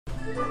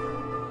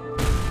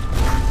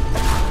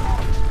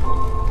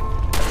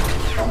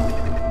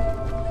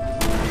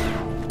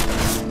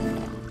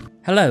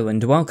Hello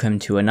and welcome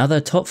to another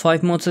top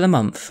 5 mods of the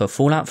month for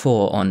Fallout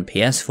 4 on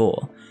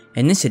PS4.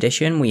 In this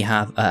edition we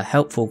have a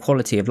helpful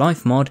quality of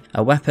life mod,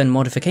 a weapon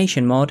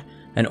modification mod,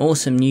 an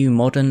awesome new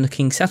modern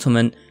looking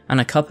settlement,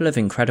 and a couple of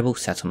incredible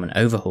settlement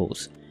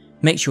overhauls.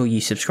 Make sure you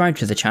subscribe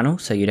to the channel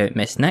so you don't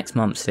miss next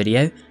month's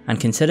video,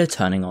 and consider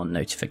turning on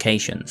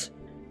notifications.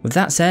 With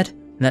that said,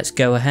 let's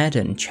go ahead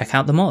and check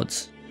out the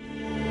mods.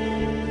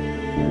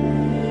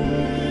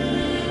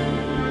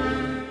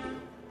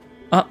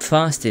 Up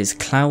first is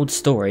Cloud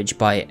Storage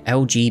by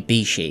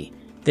LGBC.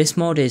 This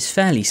mod is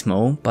fairly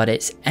small, but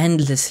it's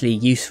endlessly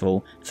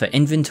useful for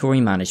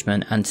inventory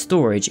management and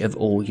storage of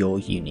all your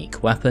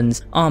unique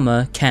weapons,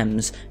 armor,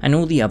 chems, and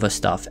all the other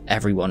stuff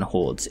everyone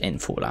hoards in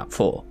Fallout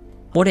 4.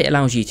 What it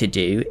allows you to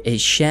do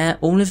is share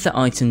all of the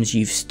items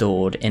you've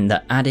stored in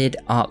the added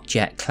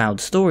ArcJet cloud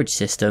storage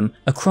system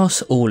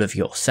across all of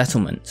your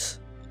settlements.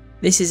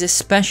 This is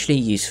especially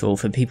useful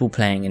for people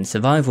playing in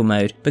survival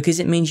mode because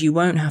it means you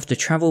won't have to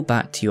travel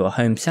back to your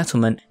home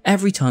settlement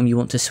every time you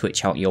want to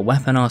switch out your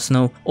weapon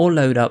arsenal or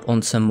load up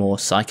on some more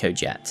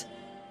psychojet.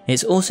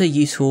 It's also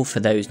useful for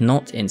those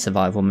not in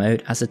survival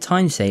mode as a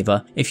time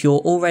saver if you're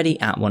already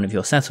at one of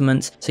your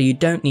settlements, so you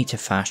don't need to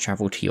fast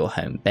travel to your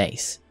home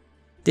base.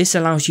 This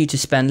allows you to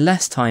spend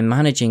less time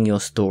managing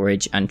your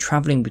storage and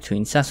travelling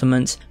between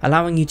settlements,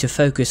 allowing you to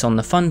focus on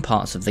the fun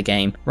parts of the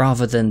game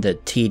rather than the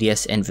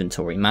tedious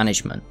inventory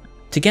management.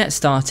 To get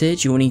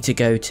started, you'll need to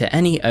go to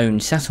any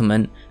owned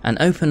settlement and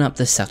open up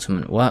the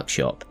settlement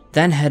workshop.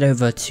 Then head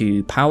over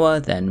to Power,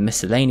 then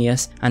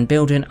Miscellaneous, and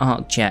build an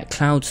ArcJet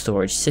cloud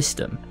storage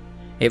system.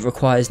 It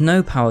requires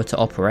no power to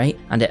operate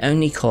and it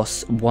only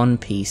costs one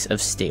piece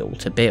of steel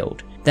to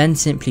build. Then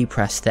simply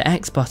press the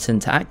X button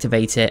to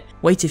activate it,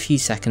 wait a few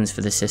seconds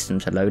for the system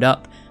to load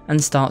up,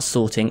 and start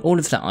sorting all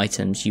of the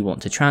items you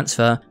want to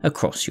transfer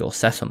across your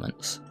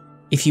settlements.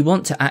 If you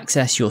want to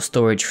access your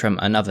storage from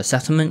another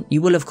settlement,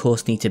 you will of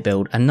course need to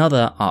build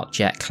another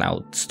ArcJet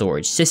cloud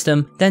storage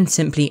system, then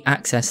simply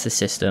access the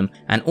system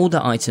and all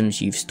the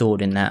items you've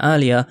stored in there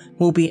earlier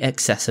will be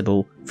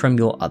accessible from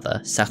your other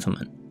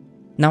settlement.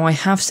 Now I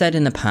have said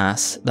in the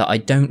past that I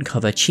don't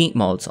cover cheat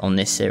mods on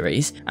this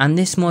series, and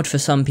this mod for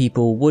some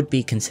people would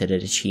be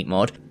considered a cheat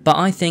mod, but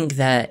I think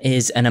there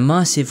is an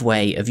immersive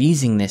way of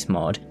using this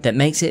mod that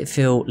makes it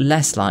feel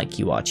less like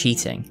you are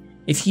cheating.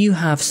 If you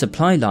have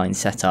supply lines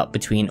set up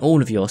between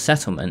all of your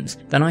settlements,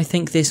 then I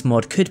think this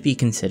mod could be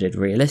considered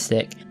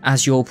realistic,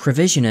 as your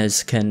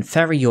provisioners can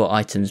ferry your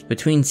items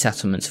between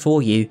settlements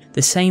for you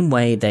the same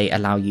way they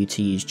allow you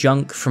to use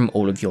junk from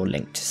all of your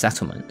linked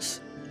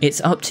settlements.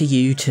 It's up to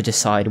you to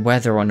decide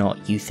whether or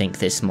not you think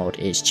this mod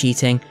is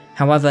cheating.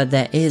 However,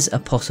 there is a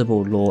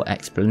possible lore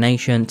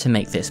explanation to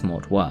make this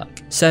mod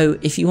work. So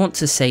if you want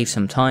to save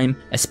some time,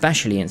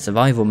 especially in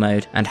survival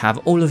mode, and have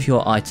all of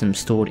your items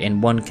stored in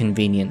one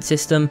convenient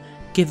system,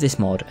 give this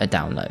mod a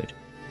download.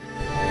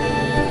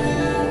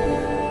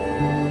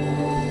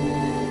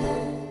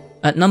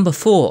 At number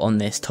 4 on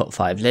this top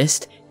 5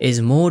 list is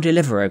More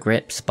Deliverer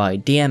Grips by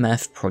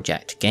DMF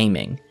Project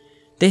Gaming.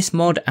 This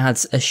mod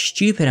adds a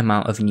stupid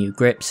amount of new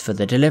grips for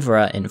the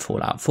Deliverer in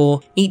Fallout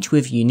 4, each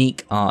with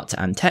unique art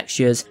and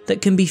textures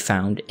that can be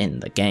found in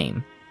the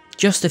game.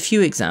 Just a few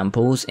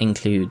examples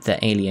include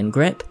the Alien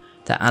Grip,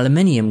 the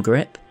Aluminium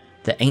Grip,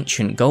 the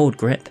Ancient Gold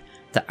Grip,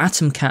 the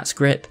Atom Cat's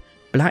Grip,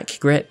 Black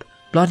Grip,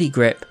 Bloody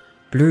Grip,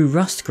 Blue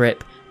Rust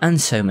Grip, and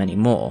so many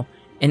more.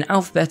 In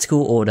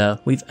alphabetical order,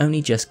 we've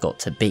only just got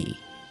to B.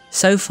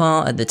 So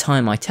far, at the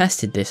time I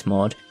tested this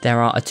mod, there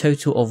are a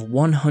total of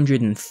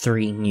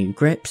 103 new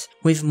grips,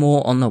 with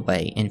more on the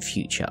way in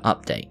future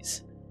updates.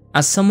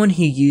 As someone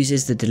who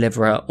uses the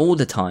Deliverer all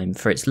the time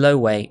for its low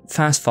weight,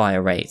 fast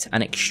fire rate,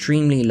 and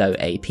extremely low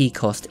AP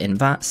cost in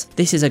VATS,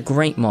 this is a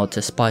great mod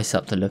to spice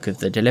up the look of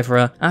the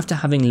Deliverer after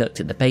having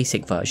looked at the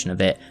basic version of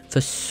it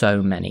for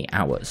so many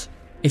hours.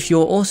 If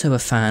you're also a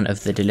fan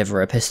of the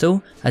Deliverer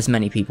pistol, as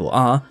many people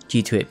are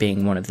due to it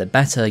being one of the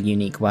better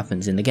unique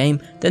weapons in the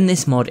game, then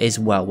this mod is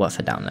well worth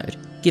a download.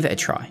 Give it a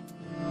try.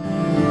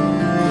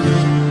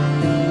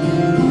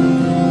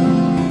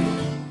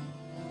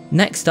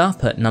 Next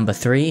up at number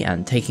 3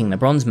 and taking the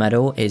bronze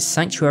medal is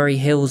Sanctuary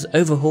Hills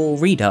Overhaul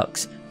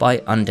Redux by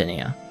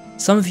Undernear.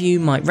 Some of you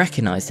might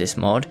recognise this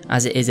mod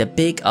as it is a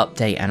big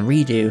update and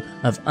redo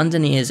of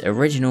Undernear's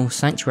original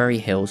Sanctuary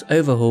Hills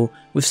overhaul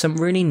with some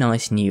really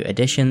nice new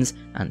additions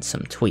and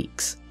some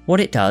tweaks. What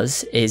it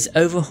does is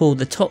overhaul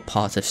the top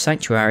part of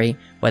Sanctuary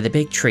where the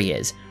big tree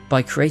is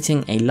by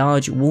creating a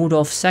large walled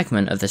off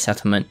segment of the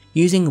settlement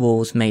using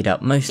walls made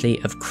up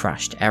mostly of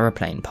crashed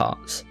aeroplane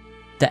parts.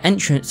 The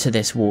entrance to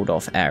this walled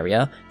off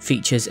area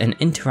features an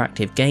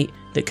interactive gate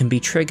that can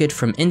be triggered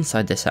from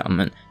inside the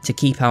settlement to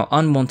keep out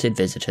unwanted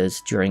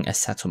visitors during a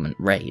settlement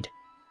raid.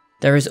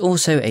 There is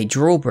also a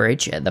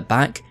drawbridge at the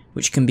back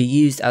which can be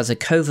used as a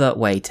covert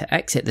way to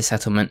exit the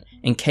settlement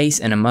in case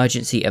an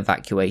emergency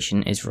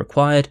evacuation is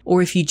required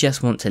or if you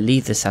just want to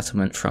leave the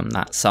settlement from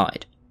that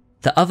side.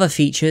 The other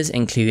features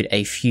include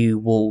a few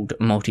walled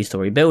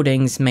multi-storey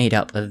buildings made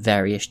up of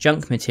various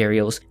junk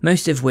materials,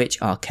 most of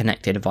which are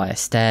connected via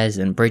stairs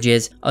and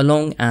bridges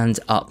along and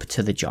up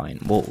to the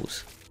giant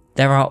walls.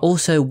 There are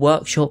also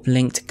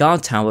workshop-linked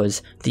guard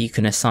towers that you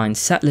can assign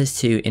settlers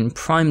to in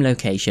prime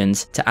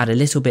locations to add a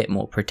little bit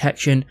more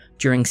protection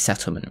during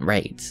settlement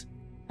raids.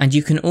 And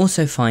you can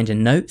also find a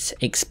note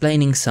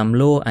explaining some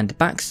lore and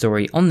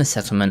backstory on the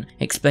settlement,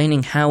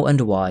 explaining how and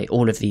why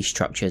all of these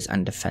structures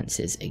and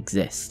defences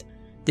exist.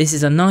 This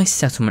is a nice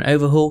settlement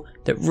overhaul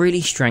that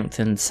really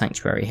strengthens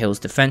Sanctuary Hill's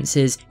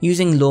defences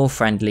using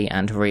lore-friendly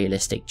and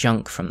realistic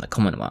junk from the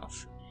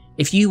Commonwealth.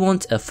 If you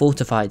want a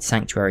fortified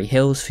Sanctuary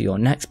Hills for your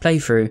next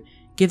playthrough,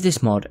 give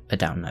this mod a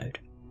download.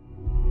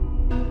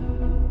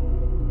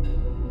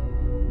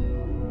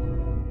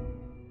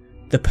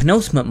 The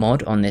penultimate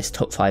mod on this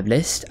top 5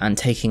 list, and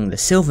taking the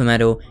silver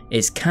medal,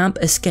 is Camp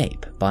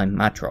Escape by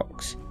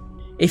Madrox.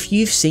 If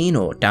you've seen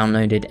or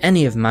downloaded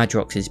any of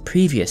Madrox's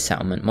previous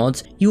settlement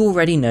mods, you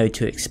already know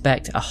to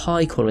expect a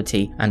high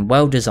quality and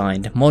well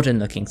designed modern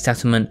looking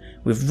settlement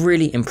with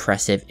really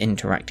impressive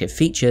interactive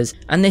features,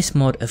 and this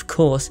mod of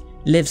course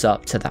lives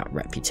up to that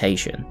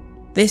reputation.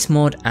 This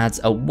mod adds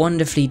a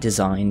wonderfully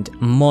designed,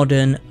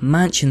 modern,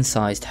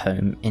 mansion-sized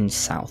home in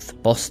South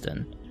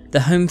Boston. The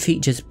home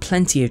features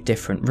plenty of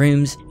different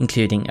rooms,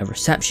 including a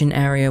reception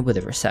area with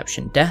a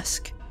reception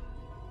desk,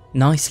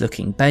 nice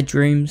looking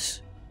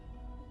bedrooms,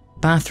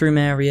 bathroom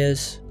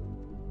areas,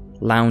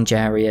 lounge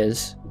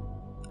areas,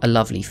 a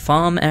lovely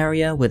farm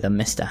area with a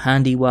Mr.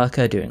 Handy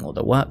worker doing all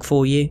the work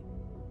for you,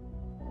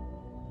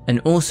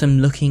 an awesome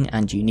looking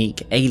and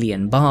unique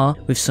alien bar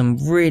with some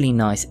really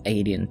nice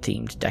alien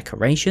themed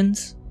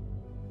decorations,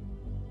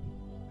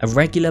 a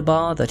regular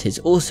bar that is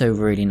also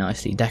really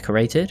nicely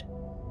decorated,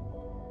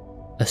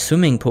 a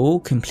swimming pool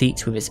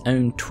complete with its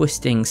own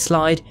twisting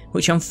slide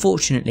which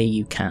unfortunately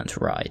you can't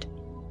ride,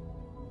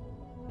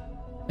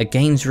 a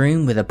games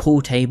room with a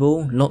pool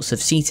table, lots of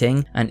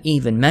seating, and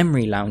even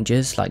memory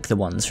lounges like the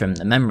ones from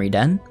the Memory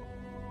Den,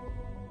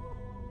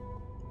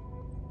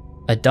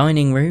 a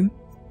dining room,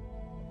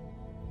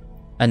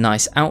 a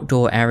nice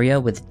outdoor area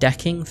with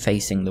decking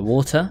facing the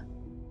water,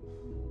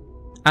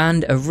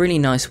 and a really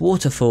nice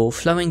waterfall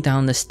flowing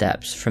down the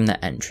steps from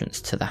the entrance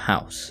to the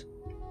house.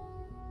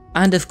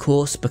 And of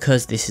course,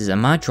 because this is a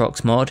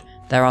Madrox mod,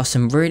 there are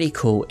some really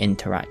cool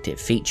interactive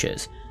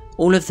features.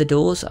 All of the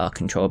doors are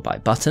controlled by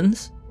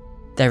buttons.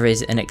 There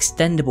is an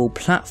extendable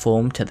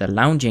platform to the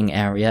lounging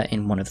area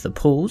in one of the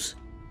pools.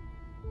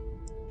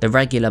 The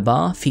regular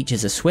bar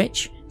features a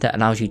switch that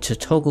allows you to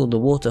toggle the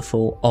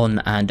waterfall on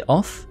and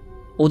off,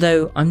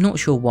 although I'm not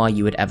sure why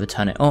you would ever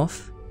turn it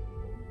off.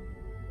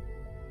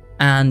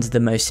 And the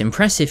most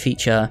impressive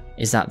feature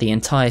is that the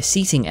entire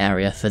seating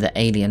area for the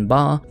alien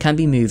bar can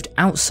be moved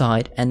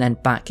outside and then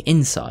back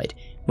inside,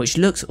 which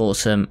looks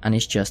awesome and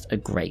is just a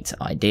great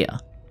idea.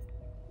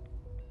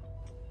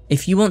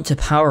 If you want to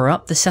power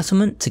up the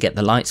settlement to get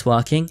the lights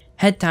working,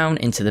 head down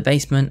into the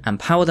basement and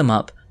power them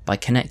up by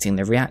connecting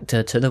the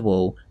reactor to the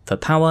wall for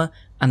power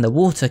and the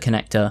water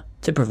connector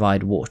to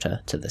provide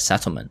water to the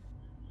settlement.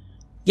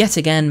 Yet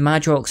again,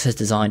 Madrox has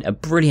designed a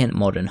brilliant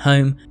modern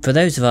home for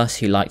those of us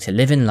who like to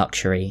live in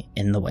luxury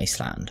in the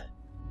wasteland.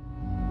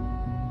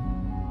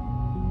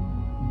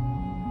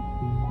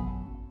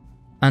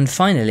 And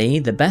finally,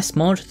 the best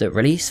mod that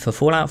released for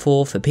Fallout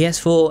 4 for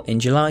PS4 in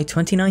July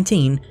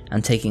 2019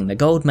 and taking the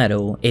gold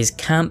medal is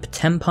Camp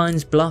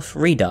Tenpines Bluff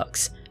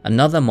Redux,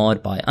 another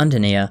mod by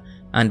Undernear,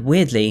 and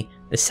weirdly,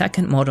 the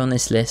second mod on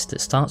this list that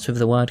starts with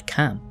the word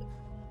camp.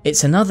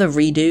 It's another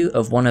redo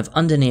of one of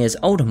Undernear's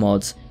older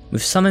mods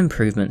with some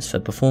improvements for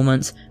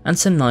performance and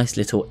some nice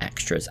little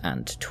extras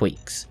and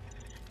tweaks.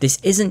 This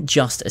isn't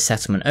just a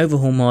settlement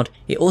overhaul mod,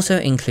 it also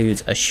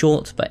includes a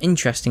short but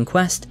interesting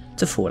quest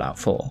to Fallout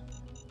 4.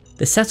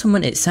 The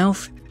settlement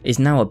itself is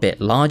now a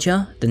bit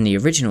larger than the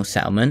original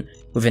settlement,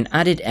 with an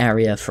added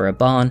area for a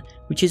barn,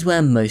 which is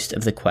where most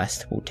of the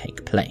quest will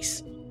take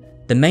place.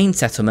 The main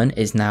settlement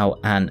is now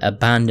an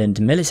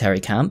abandoned military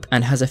camp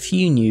and has a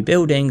few new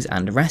buildings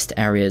and rest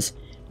areas,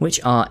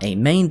 which are a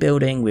main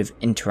building with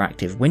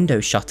interactive window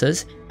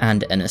shutters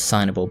and an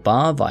assignable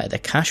bar via the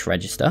cash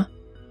register,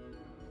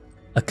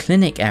 a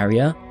clinic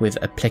area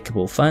with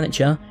applicable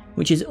furniture,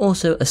 which is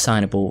also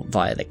assignable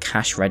via the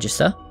cash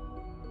register,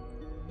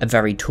 a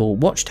very tall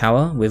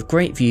watchtower with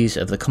great views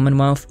of the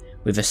Commonwealth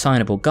with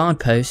assignable guard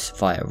posts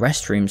via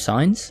restroom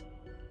signs,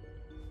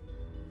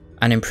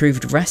 an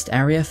improved rest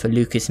area for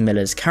Lucas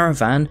Miller's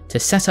caravan to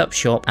set up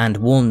shop and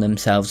warm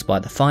themselves by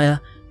the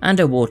fire, and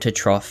a water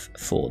trough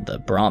for the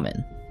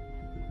Brahmin.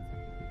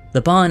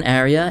 The barn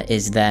area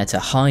is there to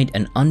hide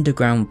an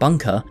underground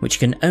bunker which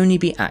can only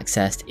be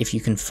accessed if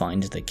you can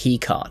find the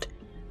keycard.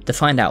 To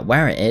find out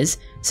where it is,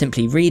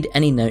 simply read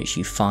any notes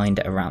you find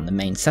around the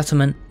main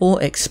settlement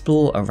or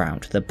explore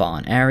around the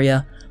barn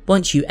area.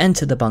 Once you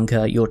enter the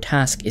bunker, your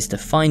task is to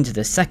find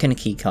the second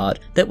keycard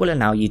that will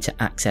allow you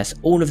to access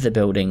all of the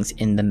buildings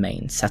in the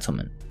main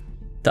settlement.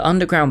 The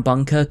underground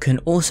bunker can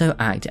also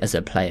act as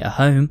a player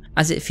home,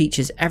 as it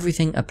features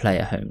everything a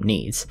player home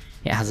needs.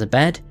 It has a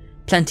bed,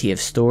 plenty of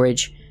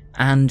storage,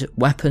 and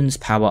weapons,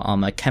 power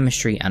armor,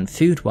 chemistry and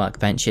food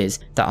workbenches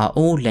that are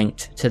all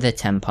linked to the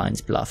 10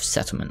 Pines Bluff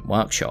settlement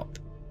workshop.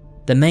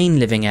 The main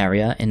living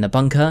area in the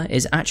bunker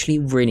is actually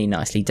really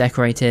nicely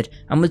decorated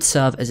and would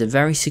serve as a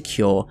very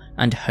secure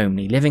and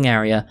homely living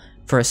area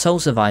for a sole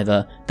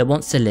survivor that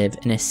wants to live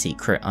in a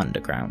secret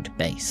underground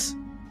base.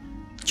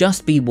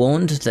 Just be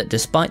warned that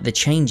despite the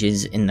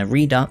changes in the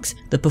Redux,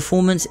 the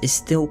performance is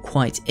still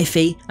quite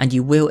iffy and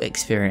you will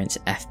experience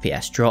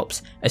FPS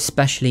drops,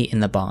 especially in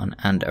the barn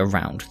and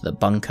around the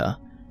bunker.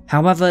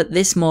 However,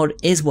 this mod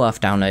is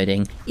worth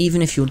downloading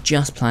even if you're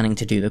just planning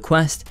to do the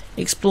quest,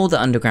 explore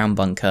the underground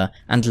bunker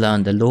and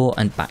learn the lore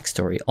and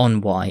backstory on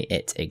why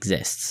it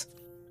exists.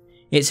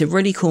 It's a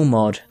really cool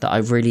mod that I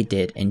really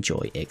did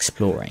enjoy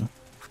exploring.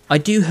 I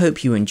do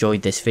hope you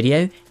enjoyed this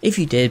video. If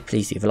you did,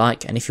 please leave a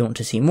like, and if you want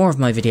to see more of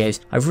my videos,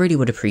 I really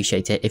would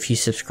appreciate it if you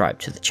subscribe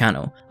to the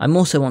channel. I'm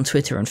also on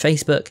Twitter and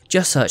Facebook,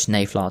 just search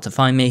Nayflar to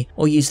find me,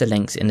 or use the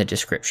links in the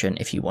description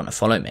if you want to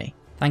follow me.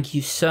 Thank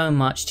you so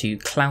much to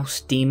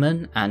Klaus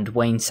Demon and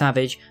Wayne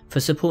Savage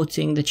for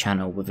supporting the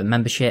channel with a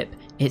membership,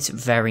 it's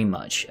very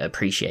much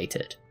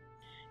appreciated.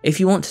 If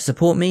you want to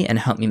support me and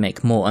help me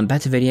make more and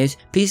better videos,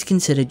 please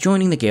consider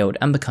joining the guild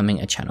and becoming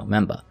a channel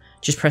member.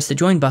 Just press the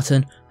join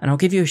button and I'll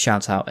give you a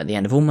shout out at the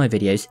end of all my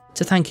videos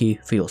to thank you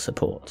for your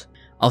support.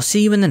 I'll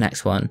see you in the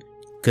next one.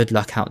 Good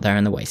luck out there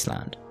in the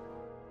wasteland.